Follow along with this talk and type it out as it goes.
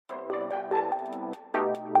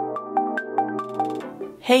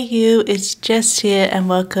Hey you, it's Jess here and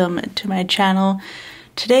welcome to my channel.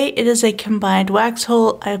 Today it is a combined wax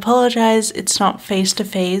haul. I apologize it's not face to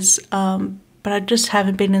face, but I just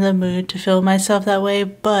haven't been in the mood to film myself that way,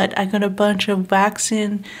 but I got a bunch of wax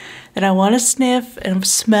in that I want to sniff and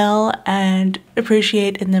smell and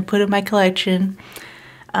appreciate and then put in my collection.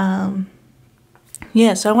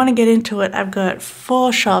 Yeah, so I want to get into it. I've got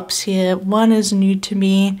 4 shops here. One is new to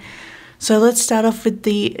me. So let's start off with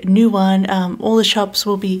the new one. All the shops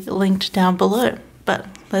will be linked down below, but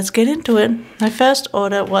let's get into it. My first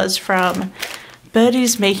order was from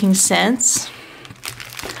Birdie's Making Sense.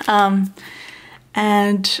 And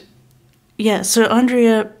yeah, so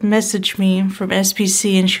Andrea messaged me from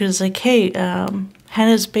SPC and she was like, hey,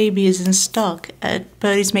 Hannah's Baby is in stock at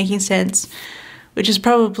Birdie's Making Sense, which is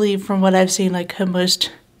probably, from what I've seen, like her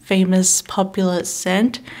most famous popular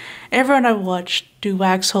scent. Everyone I watched do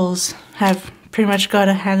wax hauls have pretty much got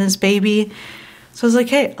a Hannah's Baby. So I was like,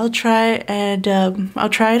 hey, I'll try and I'll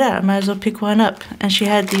try it out. I might as well pick one up. And she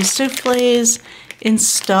had these soufflés in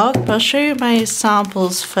stock. But I'll show you my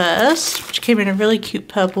samples first, which came in a really cute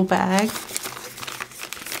purple bag.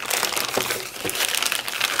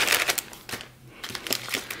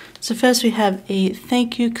 So first we have a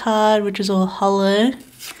thank you card, which is all hollow,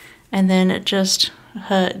 and then just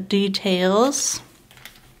her details.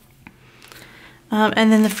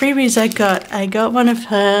 And then the freebies I got one of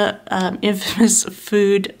her infamous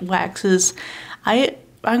food waxes. I'm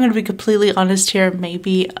going to be completely honest here,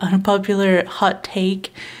 maybe unpopular hot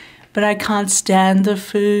take, but I can't stand the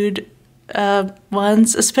food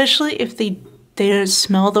ones, especially if they don't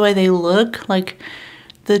smell the way they look. Like,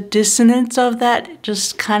 the dissonance of that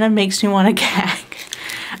just kind of makes me want to gag.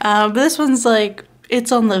 But this one's like,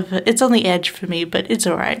 it's on the edge for me, but it's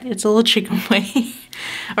alright. It's a little chicken wing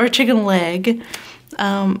or a chicken leg.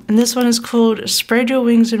 And this one is called Spread Your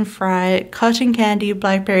Wings and Fry, Cotton Candy,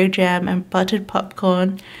 Blackberry Jam, and Buttered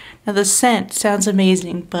Popcorn. Now the scent sounds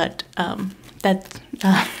amazing, but I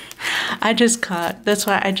just can't. That's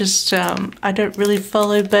why I just I don't really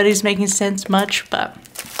follow Birdie's Making Sense much, but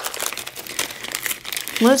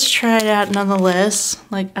let's try it out nonetheless.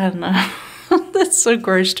 Like, I don't know. That's so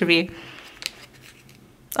gross to me.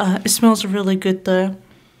 It smells really good though.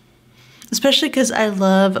 Especially because I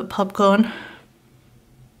love popcorn.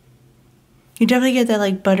 You definitely get that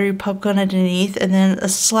like buttery popcorn underneath and then a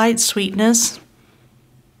slight sweetness.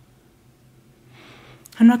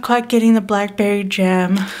 I'm not quite getting the blackberry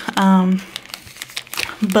jam.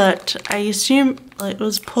 But I assume it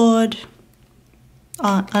was poured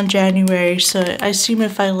on January, so I assume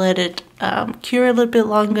if I let it cure a little bit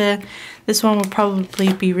longer, this one will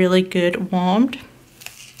probably be really good warmed.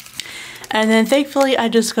 And then thankfully I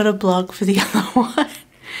just got a blog for the other one,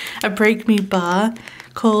 a Break Me bar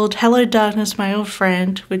called Hello Darkness My Old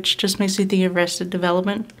Friend, which just makes me think of Arrested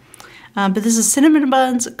Development. But this is cinnamon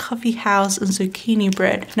buns, coffee house, and zucchini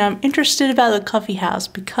bread. Now I'm interested about the coffee house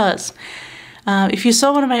because if you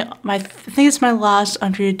saw one of my I think it's my last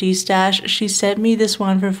Andrea D stash, she sent me this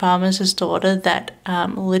one from Pharmacist's Daughter that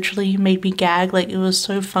literally made me gag. Like, it was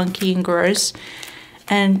so funky and gross.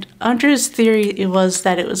 And Andrea's theory was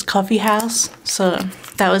that it was coffee house, so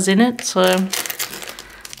that was in it. So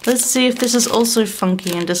let's see if this is also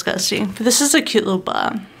funky and disgusting. But this is a cute little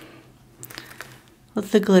bar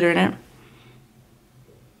with the glitter in it.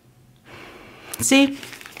 See?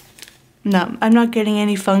 No, I'm not getting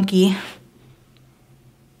any funky.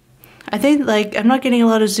 I think, like, I'm not getting a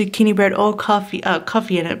lot of zucchini bread or coffee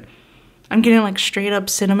in it. I'm getting like straight up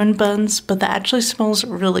cinnamon buns, but that actually smells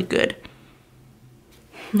really good.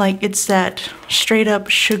 Like, it's that straight up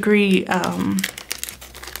sugary,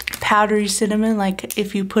 powdery cinnamon, like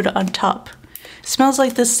if you put it on top. It smells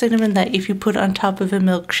like the cinnamon that if you put on top of a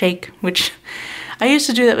milkshake, which I used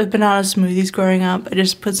to do that with banana smoothies growing up. I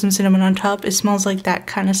just put some cinnamon on top. It smells like that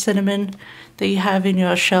kind of cinnamon that you have in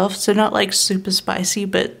your shelf. So not like super spicy,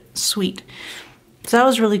 but sweet. So that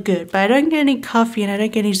was really good. But I don't get any coffee and I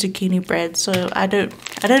don't get any zucchini bread. So I don't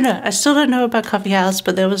know. I still don't know about Coffee House,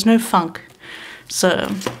 but there was no funk. So,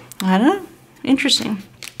 I don't know. Interesting.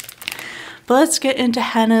 But let's get into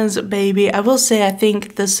Hannah's Baby. I will say I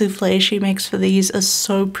think the souffle she makes for these is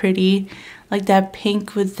so pretty. Like that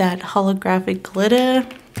pink with that holographic glitter.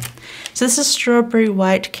 So this is strawberry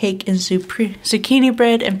white cake and zucchini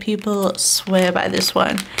bread, and people swear by this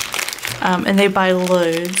one. And they buy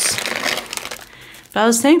loads. But I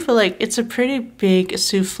was thankful, like, it's a pretty big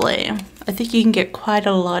souffle. I think you can get quite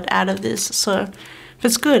a lot out of this. So if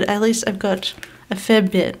it's good, at least I've got a fair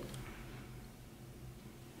bit.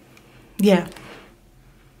 Yeah.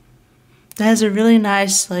 That has a really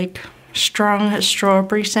nice, like, strong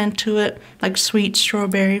strawberry scent to it. Like sweet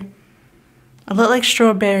strawberry. a lot like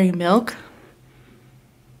strawberry milk,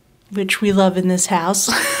 which we love in this house.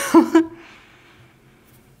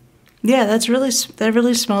 Yeah, that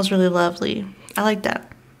really smells really lovely. I like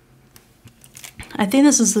that. I think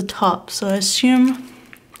this is the top, so I assume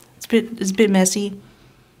it's a bit messy.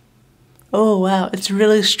 Oh wow, it's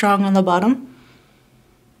really strong on the bottom.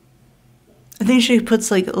 I think she puts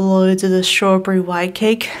like loads of the strawberry white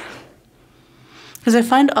cake. Because I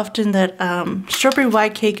find often that strawberry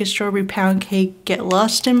white cake and strawberry pound cake get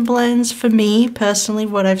lost in blends for me, personally,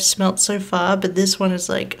 what I've smelt so far. But this one is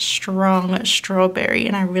like strong strawberry,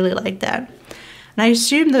 and I really like that. And I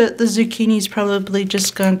assume that the zucchini is probably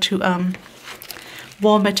just going to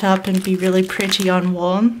warm it up and be really pretty on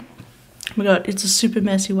warm. Oh my god, it's a super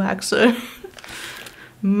messy wax though.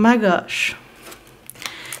 My gosh.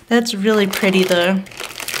 That's really pretty though.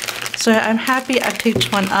 So I'm happy I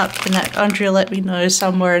picked one up and that Andrea let me know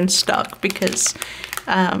somewhere in stock, because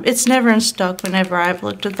it's never in stock whenever I've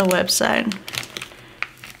looked at the website.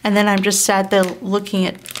 And then I'm just sat there looking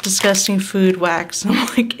at disgusting food wax. I'm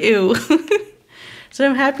like, ew. So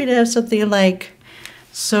I'm happy to have something like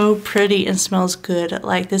so pretty and smells good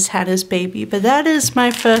like this Hannah's Baby. But that is my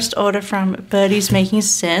first order from Birdie's Making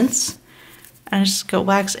Sense. I just got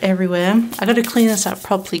wax everywhere. I gotta clean this up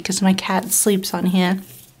properly because my cat sleeps on here.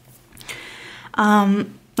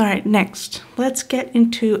 Alright, next, let's get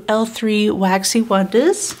into L3 Waxy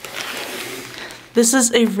Wonders. This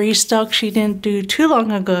is a restock she didn't do too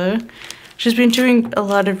long ago. She's been doing a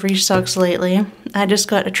lot of restocks lately. I just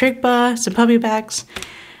got a trick bar, some puppy backs,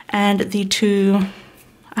 and the two,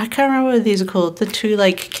 I can't remember what these are called, the two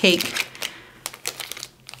like cake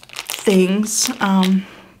things.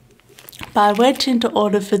 But I went into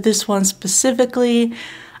order for this one specifically.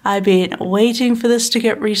 I've been waiting for this to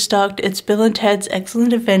get restocked. It's Bill and Ted's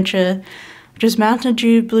Excellent Adventure, which is Mountain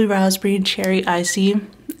Dew, Blue Raspberry, and Cherry Icy.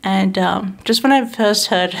 And just when I first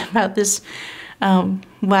heard about this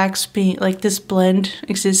wax being, like this blend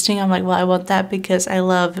existing, I'm like, well, I want that because I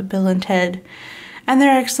love Bill and Ted and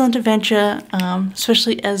their Excellent Adventure,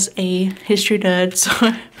 especially as a history nerd.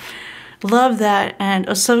 So love that, and I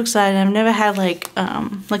was so excited. I've never had like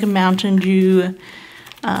a Mountain Dew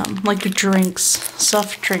like a drinks,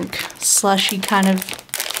 soft drink, slushy kind of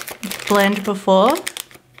blend before.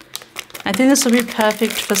 I think this will be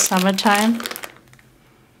perfect for summertime.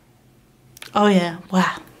 Oh yeah,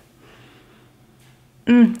 wow.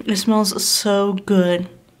 It smells so good.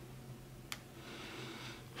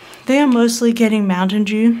 They are mostly getting Mountain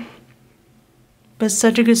Dew, but it's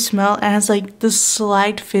such a good smell, and it's like this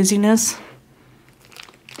slight fizziness.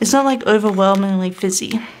 It's not like overwhelmingly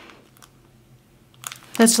fizzy.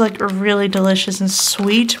 That's like really delicious and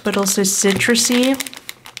sweet, but also citrusy.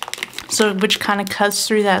 So, which kind of cuts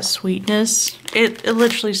through that sweetness. It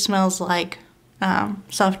literally smells like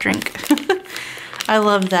soft drink. I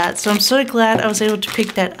love that. So I'm so glad I was able to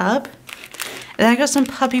pick that up. And I got some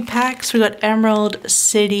puppy packs. We got Emerald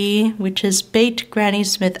City, which is baked Granny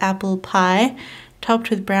Smith apple pie, topped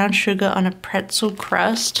with brown sugar on a pretzel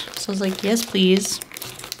crust. So I was like, yes, please.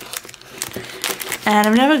 And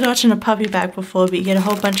I've never gotten a puppy bag before, but you get a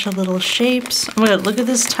whole bunch of little shapes. Oh my god, look at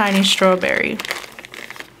this tiny strawberry.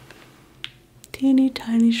 Teeny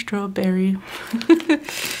tiny strawberry.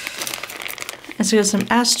 And so you got some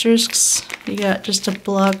asterisks. You got just a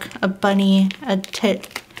block, a bunny, a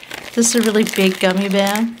tit. This is a really big gummy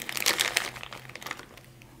bear.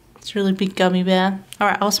 It's a really big gummy bear.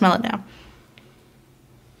 Alright, I'll smell it now.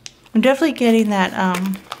 I'm definitely getting that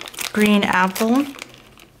green apple.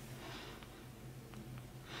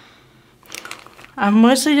 I'm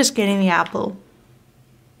mostly just getting the apple.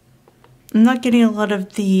 I'm not getting a lot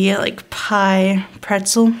of the like pie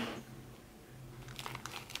pretzel.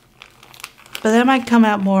 But that might come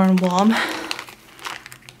out more in warm.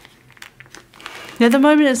 At the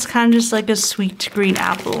moment it's kind of just like a sweet green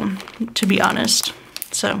apple, to be honest.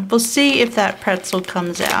 So we'll see if that pretzel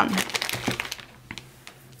comes out.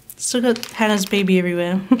 Still got Hannah's Baby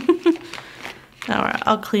everywhere. Alright,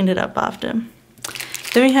 I'll clean it up after.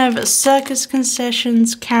 Then we have Circus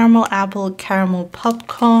Concessions, Caramel Apple, Caramel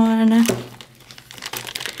Popcorn.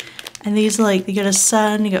 And these are like, you got a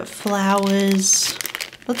sun, you got flowers.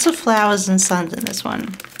 Lots of flowers and suns in this one.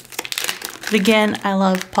 But again, I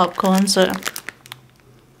love popcorn, so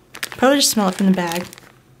probably just smell it from the bag.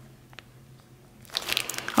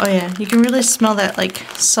 Oh yeah, you can really smell that like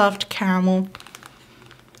soft caramel.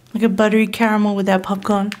 Like a buttery caramel with that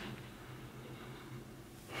popcorn.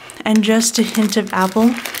 And just a hint of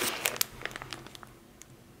apple.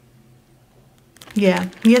 Yeah,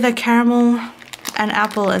 you get that caramel and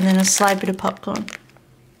apple and then a slight bit of popcorn.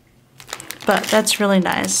 But that's really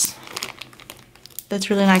nice. That's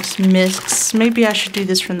really nice mix. Maybe I should do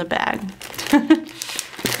this from the bag.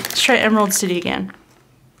 Let's try Emerald City again.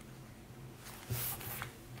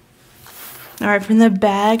 Alright, from the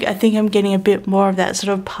bag, I think I'm getting a bit more of that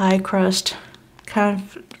sort of pie crust kind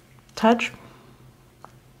of touch.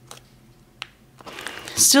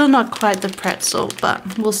 Still not quite the pretzel,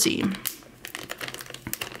 but we'll see.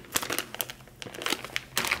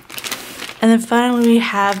 And then finally we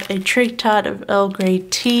have a Trig Tart of Earl Grey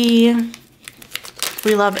tea.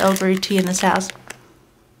 We love Earl Grey tea in this house.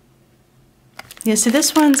 Yeah, so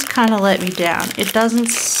this one's kind of let me down. It doesn't,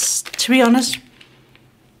 to be honest,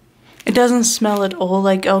 it doesn't smell at all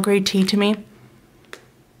like Earl Grey tea to me.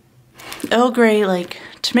 Earl Grey, like,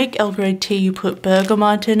 to make Earl Grey tea you put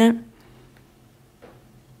bergamot in it.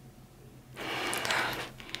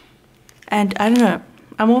 And I don't know,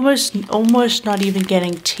 I'm almost not even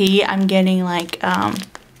getting tea. I'm getting like,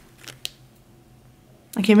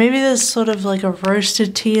 okay, maybe there's sort of like a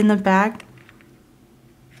roasted tea in the back.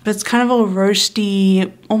 But it's kind of all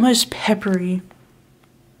roasty, almost peppery.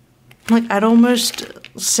 Like, I'd almost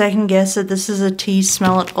second guess that this is a tea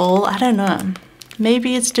smell at all. I don't know.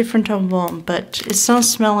 Maybe it's different on warm, but it's not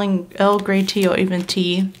smelling Earl Grey tea or even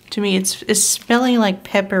tea. To me, it's smelling like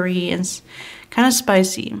peppery and kind of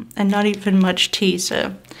spicy and not even much tea.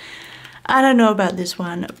 So I don't know about this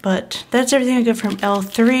one, but that's everything I got from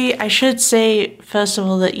L3. I should say, first of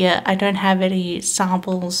all, that yeah, I don't have any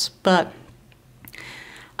samples, but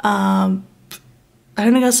I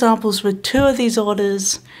only got samples with 2 of these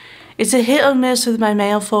orders. It's a hit or miss with my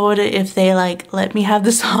mail forwarder if they like let me have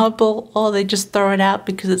the sample or they just throw it out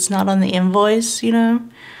because it's not on the invoice, you know.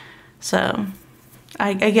 So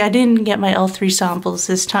I didn't get my L3 samples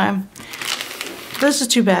this time. This is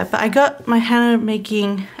too bad, but I got my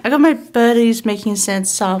my Birdie's Making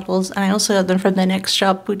Sense samples, and I also got them from the next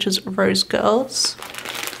shop, which is Rose Girls.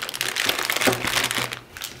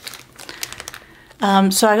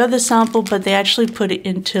 So I got the sample, but they actually put it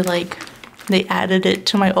into like, they added it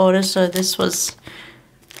to my order. So this was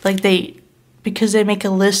like because they make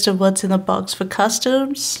a list of what's in the box for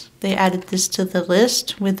customs, they added this to the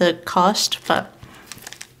list with the cost, but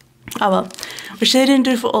oh well, which they didn't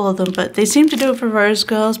do for all of them, but they seem to do it for Rose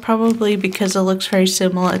Girls, probably because it looks very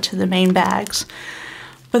similar to the main bags.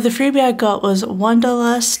 But the freebie I got was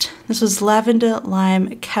Wanderlust. This was lavender,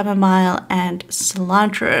 lime, chamomile, and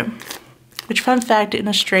cilantro. Which, fun fact, in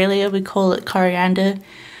Australia we call it coriander.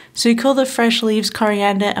 So we call the fresh leaves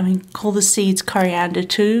coriander, and we call the seeds coriander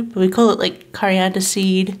too, but we call it like coriander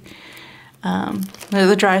seed,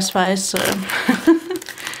 the dry spice, so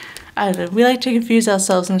I don't know, we like to confuse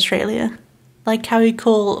ourselves in Australia. Like how we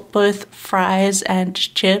call both fries and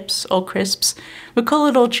chips or crisps, we call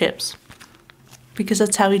it all chips, because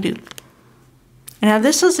that's how we do. And now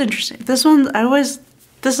this is interesting. This one,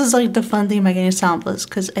 this is like the fun thing about getting samplers,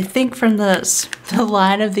 because I think from the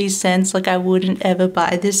line of these scents, like I wouldn't ever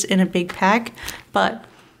buy this in a big pack, but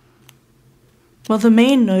well, the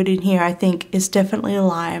main note in here I think is definitely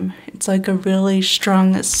lime. It's like a really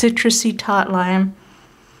strong citrusy tart lime,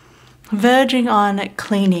 verging on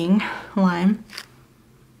cleaning lime,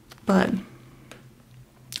 but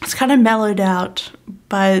it's kind of mellowed out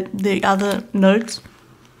by the other notes.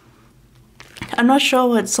 I'm not sure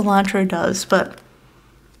what cilantro does, but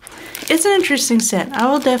it's an interesting scent.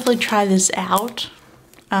 I will definitely try this out,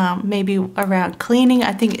 maybe around cleaning.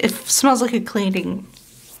 I think it smells like a cleaning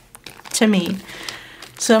to me,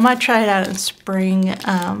 so I might try it out in spring,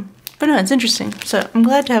 but no, it's interesting, so I'm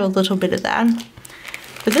glad to have a little bit of that.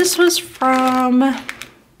 But this was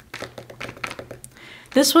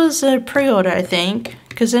a pre-order, I think,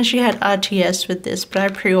 because then she had RTS with this, but I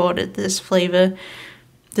pre-ordered this flavor,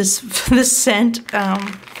 this scent.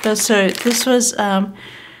 So this was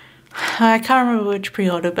I can't remember which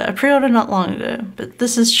pre-order, but I pre-ordered not long ago. But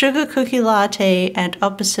this is Sugar Cookie Latte and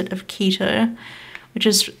Opposite of Keto, which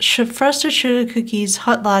is frosted sugar cookies,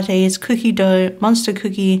 hot lattes, cookie dough, monster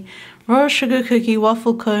cookie, raw sugar cookie,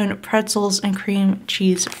 waffle cone, pretzels, and cream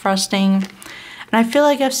cheese frosting. And I feel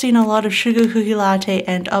like I've seen a lot of Sugar Cookie Latte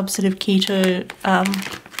and Opposite of Keto,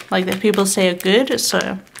 like that people say are good,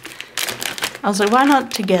 so I was like, why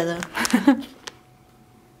not together?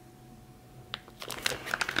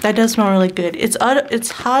 That does smell really good. It's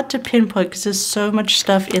hard to pinpoint because there's so much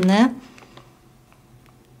stuff in there.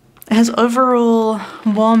 It has overall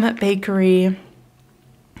warm bakery,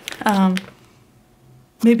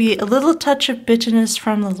 maybe a little touch of bitterness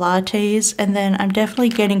from the lattes, and then I'm definitely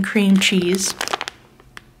getting cream cheese.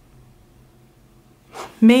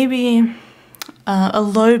 Maybe a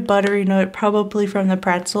low buttery note, probably from the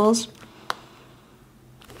pretzels.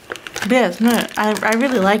 But yes, no, I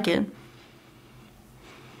really like it.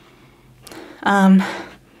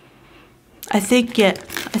 I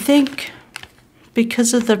think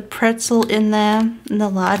because of the pretzel in there and the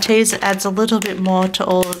lattes, it adds a little bit more to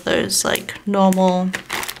all of those like normal,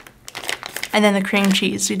 and then the cream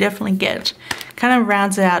cheese you definitely get kind of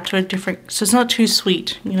rounds it out to a different, so it's not too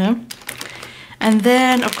sweet, you know. And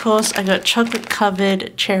then of course I got chocolate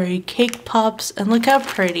covered cherry cake pops, and look how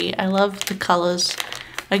pretty. I love the colors.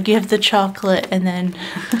 I give the chocolate and then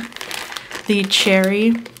the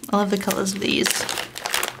cherry. I love the colors of these.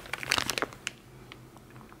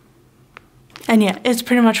 And yeah, it's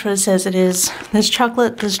pretty much what it says it is. There's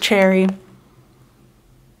chocolate, there's cherry,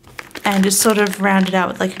 and it's sort of rounded out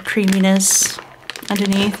with like a creaminess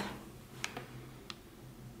underneath.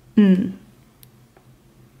 And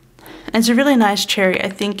it's a really nice cherry. I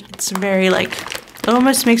think it's very like, it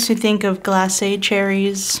almost makes me think of glacé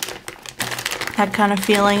cherries. That kind of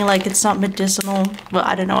feeling, like it's not medicinal. Well,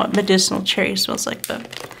 I don't know what medicinal cherry smells like, but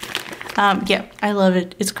yeah, I love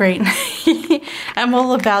it. It's great. I'm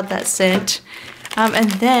all about that scent.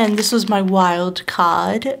 And then this was my wild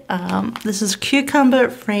card. This is Cucumber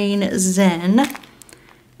Rain Zen.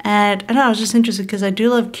 And I know I was just interested because I do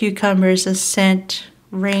love cucumbers as scent.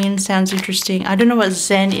 Rain sounds interesting. I don't know what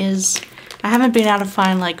Zen is. I haven't been able to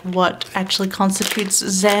find like what actually constitutes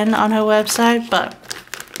Zen on her website, but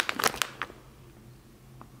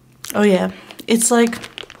oh yeah, it's like,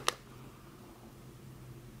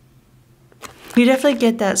 you definitely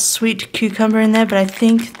get that sweet cucumber in there, but I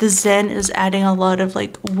think the Zen is adding a lot of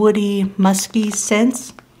like woody, musky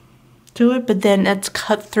scents to it, but then that's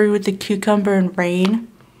cut through with the cucumber and rain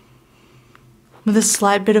with a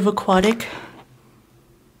slight bit of aquatic.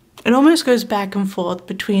 It almost goes back and forth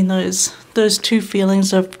between those two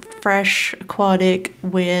feelings of fresh aquatic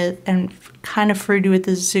with and kind of fruity with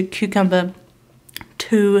the cucumber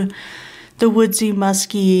to the woodsy,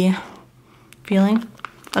 musky feeling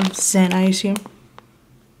of Zen, I assume.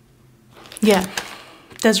 Yeah,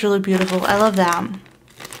 that's really beautiful. I love that.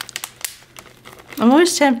 I'm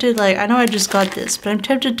always tempted, like, I know I just got this, but I'm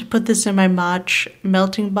tempted to put this in my March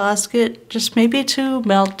melting basket, just maybe to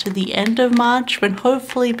melt to the end of March, when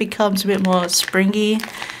hopefully it becomes a bit more springy.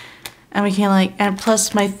 And we can like, and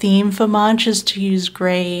plus my theme for March is to use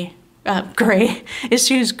green wax,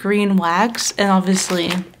 and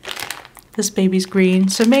obviously this baby's green,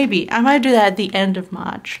 so maybe I might do that at the end of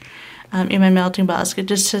March in my melting basket,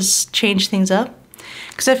 just to change things up,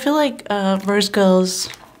 because I feel like Rose Girls,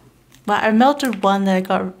 well, I melted one that I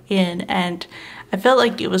got in and I felt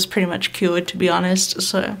like it was pretty much cured, to be honest.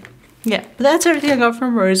 So yeah, but that's everything I got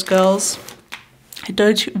from Rose Girls.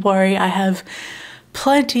 Don't worry, I have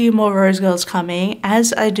plenty more Rose Girls coming,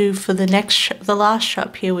 as I do for the last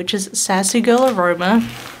shop here, which is Sassy Girl Aroma.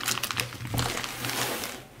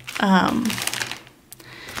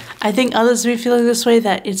 I think others will be feeling this way,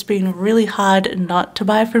 that it's been really hard not to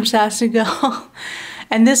buy from Sassy Girl.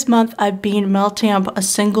 And this month I've been melting up a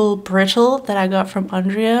single brittle that I got from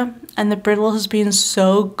Andrea, and the brittle has been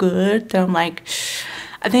so good that I'm like,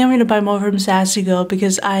 I think I'm going to buy more from Sassy Girl,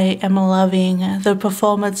 because I am loving the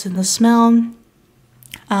performance and the smell.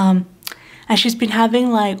 And she's been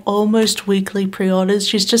having like almost weekly pre-orders.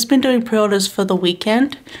 She's just been doing pre-orders for the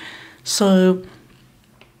weekend, so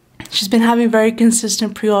she's been having very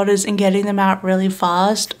consistent pre-orders and getting them out really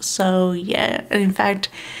fast. So yeah, and in fact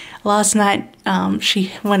last night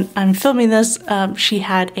when I'm filming this, she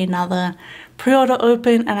had another pre-order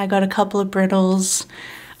open and I got a couple of brittles.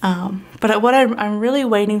 But what I'm really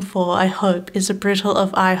waiting for, I hope, is a brittle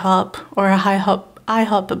of IHOP or a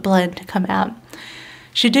IHOP blend to come out.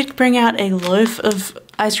 She did bring out a loaf of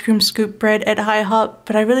ice cream scoop bread at IHOP,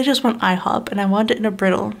 but I really just want IHOP and I want it in a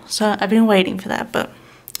brittle. So I've been waiting for that, but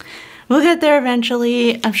we'll get there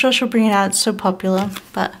eventually. I'm sure she'll bring it out, it's so popular.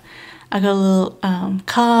 But I got a little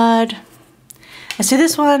card. I see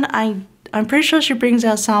this one, I'm pretty sure she brings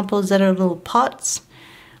out samples that are little pots,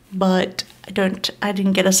 but I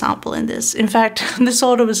didn't get a sample in this. In fact, this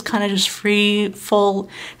order was kind of just free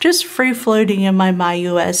floating in my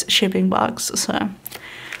US shipping box, so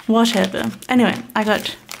whatever. Anyway, I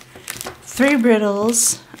got 3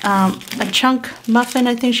 brittles, a chunk muffin,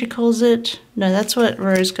 I think she calls it. No, that's what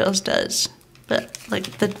Rose Girls does, but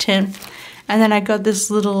like the tin. And then I got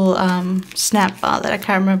this little snap bar that I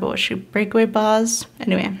can't remember what breakaway bars.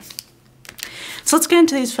 Anyway, so let's get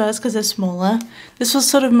into these first because they're smaller. This was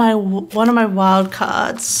sort of one of my wild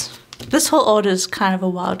cards. This whole order is kind of a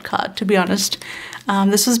wild card, to be honest.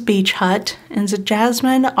 This was Beach Hut, and it's a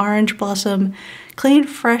jasmine, orange blossom, clean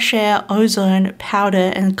fresh air, ozone,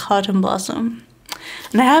 powder, and cotton blossom.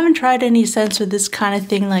 And I haven't tried any scents with this kind of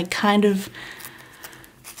thing, like kind of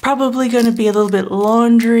probably going to be a little bit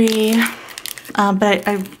laundry. But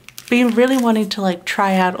been really wanting to like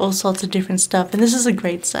try out all sorts of different stuff, and this is a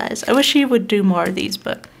great size. I wish he would do more of these,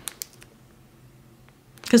 but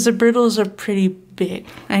because the brittles are pretty big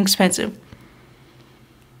and expensive.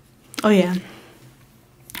 Oh yeah,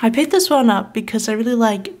 I picked this one up because I really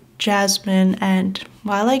like jasmine, and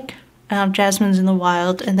well, I like jasmines in the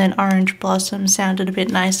wild, and then orange blossom sounded a bit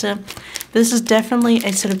nicer. This is definitely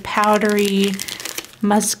a sort of powdery,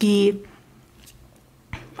 musky.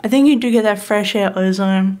 I think you do get that fresh air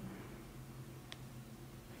ozone.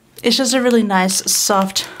 It's just a really nice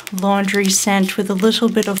soft laundry scent with a little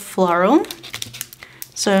bit of floral.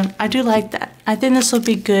 So I do like that. I think this will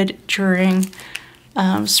be good during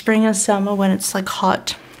spring and summer when it's like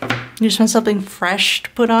hot. You just want something fresh to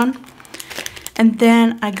put on. And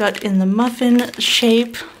then I got in the muffin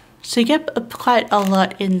shape. So you get quite a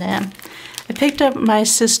lot in there. I picked up my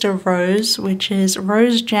Sister Rose, which is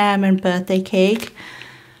rose jam and birthday cake.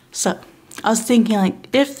 So I was thinking, like,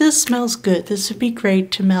 if this smells good, this would be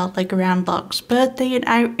great to melt like around Locke's birthday in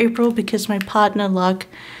April, because my partner Locke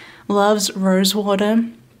loves rose water.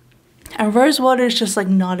 And rose water is just like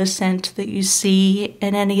not a scent that you see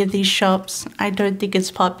in any of these shops. I don't think it's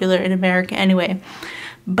popular in America anyway.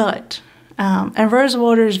 But, and rose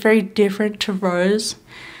water is very different to rose.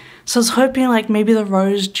 So I was hoping like maybe the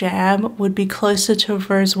rose jam would be closer to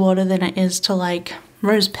rose water than it is to like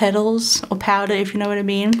rose petals or powder, if you know what I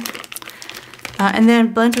mean. And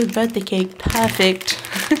then blend with birthday cake, perfect.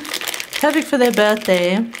 Perfect for their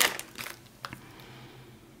birthday.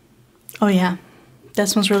 Oh yeah, that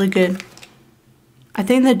smells really good. I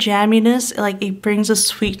think the jamminess, like it brings a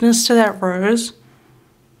sweetness to that rose.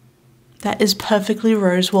 That is perfectly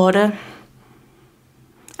rose water.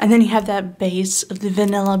 And then you have that base of the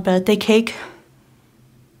vanilla birthday cake.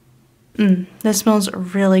 That smells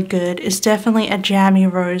really good. It's definitely a jammy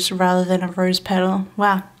rose rather than a rose petal.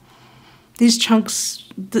 Wow. These chunks,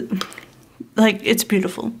 like, it's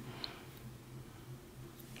beautiful.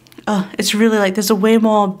 Oh, it's really like, there's a way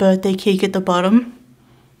more birthday cake at the bottom.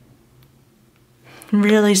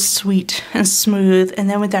 Really sweet and smooth. And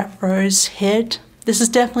then with that rose hit, this is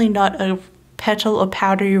definitely not a petal or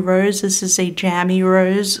powdery rose. This is a jammy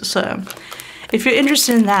rose. So if you're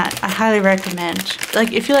interested in that, I highly recommend.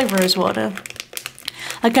 Like, if you like rose water.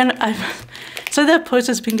 Like, so that post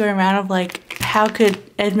has been going around of like, how could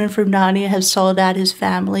Edmund from Narnia have sold out his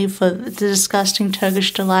family for the disgusting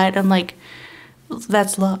Turkish delight? I'm like,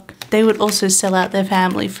 that's luck. They would also sell out their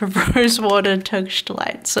family for rose water Turkish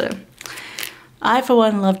delight. So I, for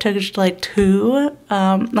one, love Turkish delight too.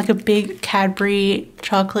 Like a big Cadbury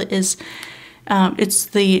chocolate is, it's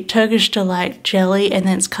the Turkish delight jelly, and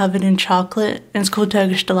then it's covered in chocolate, and it's called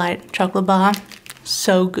Turkish delight chocolate bar.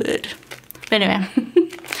 So good. But anyway.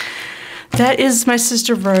 That is my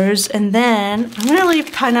Sister Rose, and then I'm gonna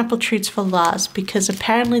leave pineapple treats for last because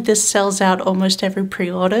apparently this sells out almost every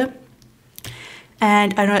pre-order,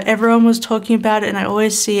 and I know everyone was talking about it, and I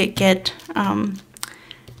always see it get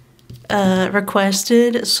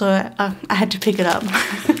requested, so I had to pick it up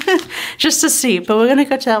just to see. But we're gonna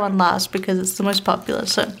go to that one last because it's the most popular.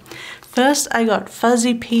 So first I got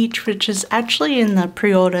Fuzzy Peach, which is actually in the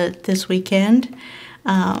pre-order this weekend.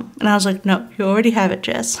 And I was like, no, you already have it,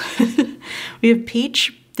 Jess. We have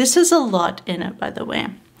peach. This is a lot in it, by the way.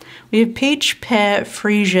 We have peach, pear,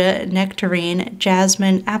 freesia, nectarine,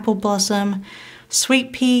 jasmine, apple blossom,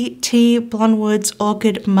 sweet pea, tea, blonde woods,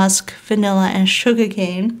 orchid, musk, vanilla, and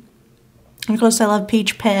sugarcane. And of course, I love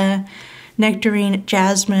peach, pear, nectarine,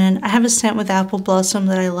 jasmine. I have a scent with apple blossom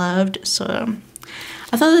that I loved, so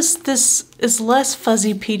I thought this is less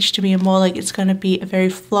fuzzy peach to me and more like it's going to be a very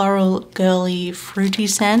floral, girly, fruity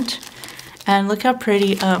scent. And look how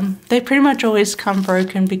pretty, they pretty much always come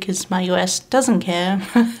broken because my US doesn't care.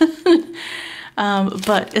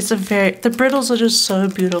 But it's the brittles are just so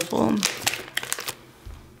beautiful.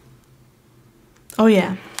 Oh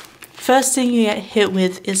yeah. First thing you get hit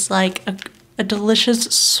with is like a delicious,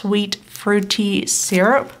 sweet, fruity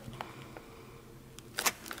syrup.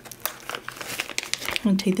 I'm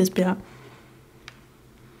gonna take this bit out.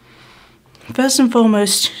 First and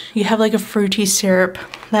foremost, you have like a fruity syrup,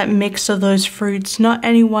 that mix of those fruits. Not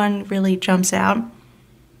any one really jumps out.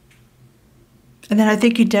 And then I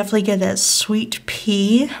think you definitely get that sweet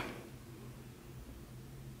pea.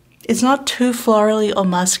 It's not too florally or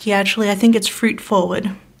musky actually. I think it's fruit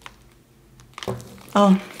forward.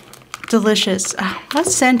 Oh, delicious. What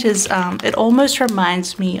scent is, it almost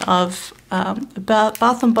reminds me of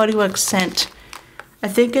Bath & Body Works scent. I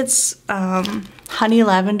think it's honey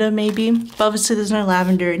lavender maybe, but obviously there's no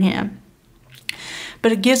lavender in here.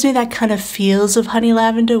 But it gives me that kind of feels of honey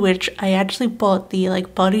lavender, which I actually bought the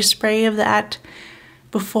like body spray of that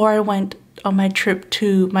before I went on my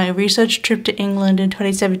research trip to England in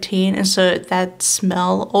 2017, and so that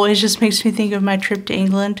smell always just makes me think of my trip to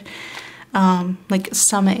England, like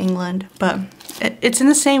summer England. But it's in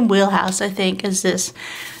the same wheelhouse, I think, as this.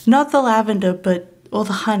 Not the lavender, or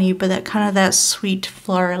the honey, but that sweet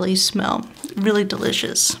florally smell. Really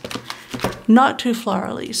delicious. Not too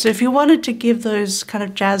florally. So if you wanted to give those kind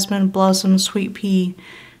of jasmine, blossom, sweet pea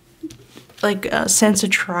like scents a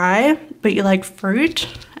try, but you like fruit,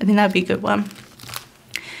 I think that'd be a good one.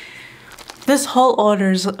 This whole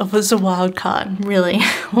order was a wild card, really.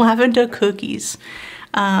 Lavender cookies.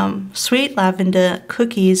 Sweet lavender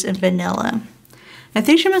cookies and vanilla. I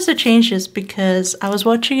think she must have changed this because I was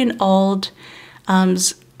watching an old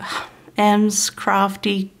M's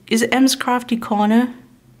Crafty, is it M's Crafty Corner?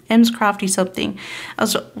 M's Crafty something. I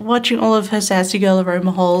was watching all of her Sassy Girl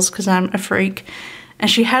Aroma hauls because I'm a freak. And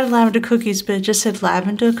she had lavender cookies, but it just said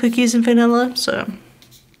lavender cookies and vanilla. So,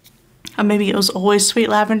 or maybe it was always sweet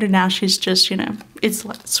lavender. Now she's just, you know, it's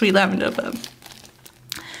sweet lavender, but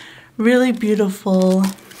really beautiful.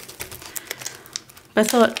 I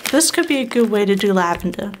thought this could be a good way to do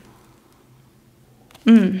lavender.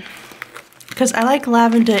 Because I like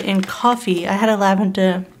lavender in coffee. I had a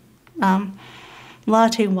lavender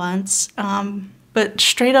latte once, but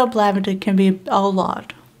straight up lavender can be a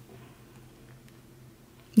lot.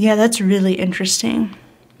 Yeah, that's really interesting.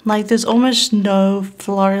 Like there's almost no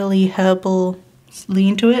florally herbal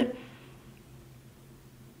lean to it.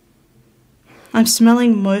 I'm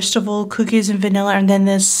smelling most of all cookies and vanilla, and then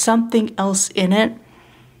there's something else in it,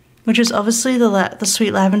 which is obviously the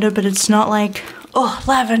sweet lavender, but it's not like, oh,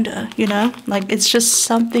 lavender, you know? Like it's just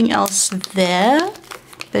something else there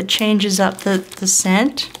that changes up the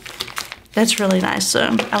scent. That's really nice,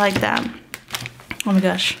 so I like that. Oh my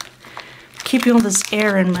gosh. Keeping all this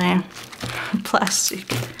air in my plastic.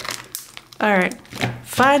 Alright,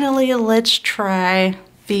 finally let's try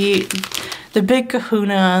the big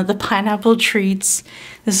kahuna, the pineapple treats.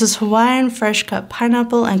 This is Hawaiian fresh cut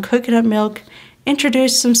pineapple and coconut milk.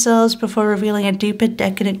 Introduce themselves before revealing a deeper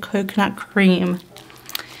decadent coconut cream.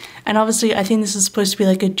 And obviously I think this is supposed to be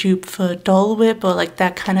like a dupe for Dole Whip or like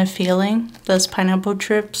that kind of feeling. Those pineapple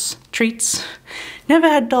treats. Never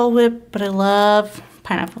had Dole Whip, but I love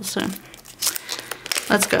pineapple, so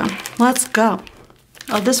let's go. Let's go.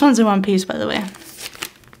 Oh, this one's in one piece, by the way.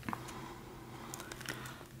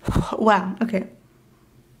 Wow, okay.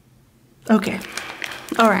 Okay.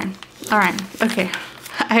 Alright. Alright, okay.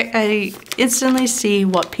 I instantly see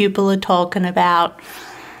what people are talking about.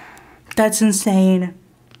 That's insane.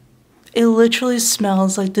 It literally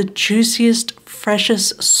smells like the juiciest,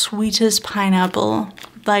 freshest, sweetest pineapple.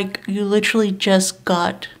 Like you literally just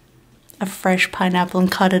got a fresh pineapple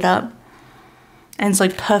and cut it up. And it's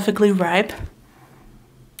like perfectly ripe.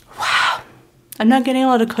 Wow. I'm not getting a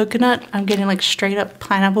lot of coconut. I'm getting like straight up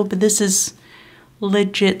pineapple, but this is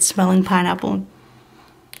legit smelling pineapple.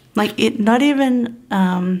 Like it, not even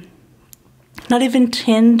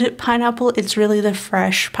tinned pineapple. It's really the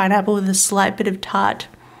fresh pineapple with a slight bit of tart.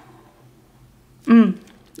 Oh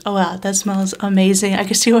wow, that smells amazing. I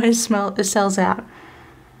can see why it sells out.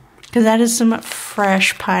 Because that is some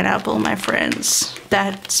fresh pineapple, my friends.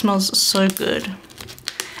 That smells so good.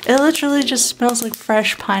 It literally just smells like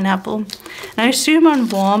fresh pineapple. And I assume on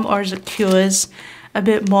warm or as it cures a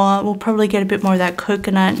bit more, we'll probably get a bit more of that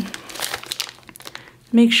coconut.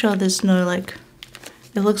 Make sure there's no like,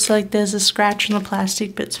 it looks like there's a scratch in the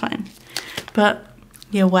plastic, but it's fine. But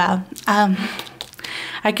yeah, wow.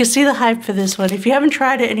 I can see the hype for this one. If you haven't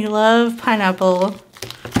tried it and you love pineapple,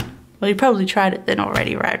 well, you probably tried it then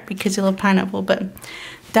already, right? Because you love pineapple, but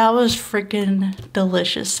that was freaking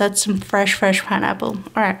delicious. That's some fresh pineapple.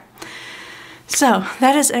 All right. So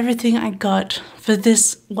that is everything I got for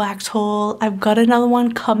this wax haul. I've got another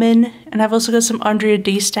one coming, and I've also got some Andrea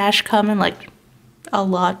D stash coming, like a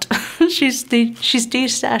lot. she's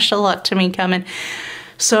de-stashed a lot to me coming.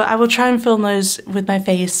 So I will try and film those with my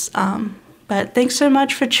face. But thanks so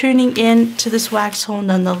much for tuning in to this wax haul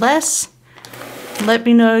nonetheless. Let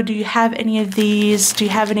me know, do you have any of these? Do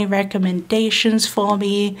you have any recommendations for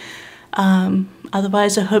me?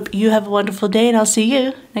 Otherwise, I hope you have a wonderful day, and I'll see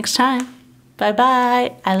you next time.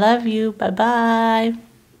 Bye-bye. I love you. Bye-bye.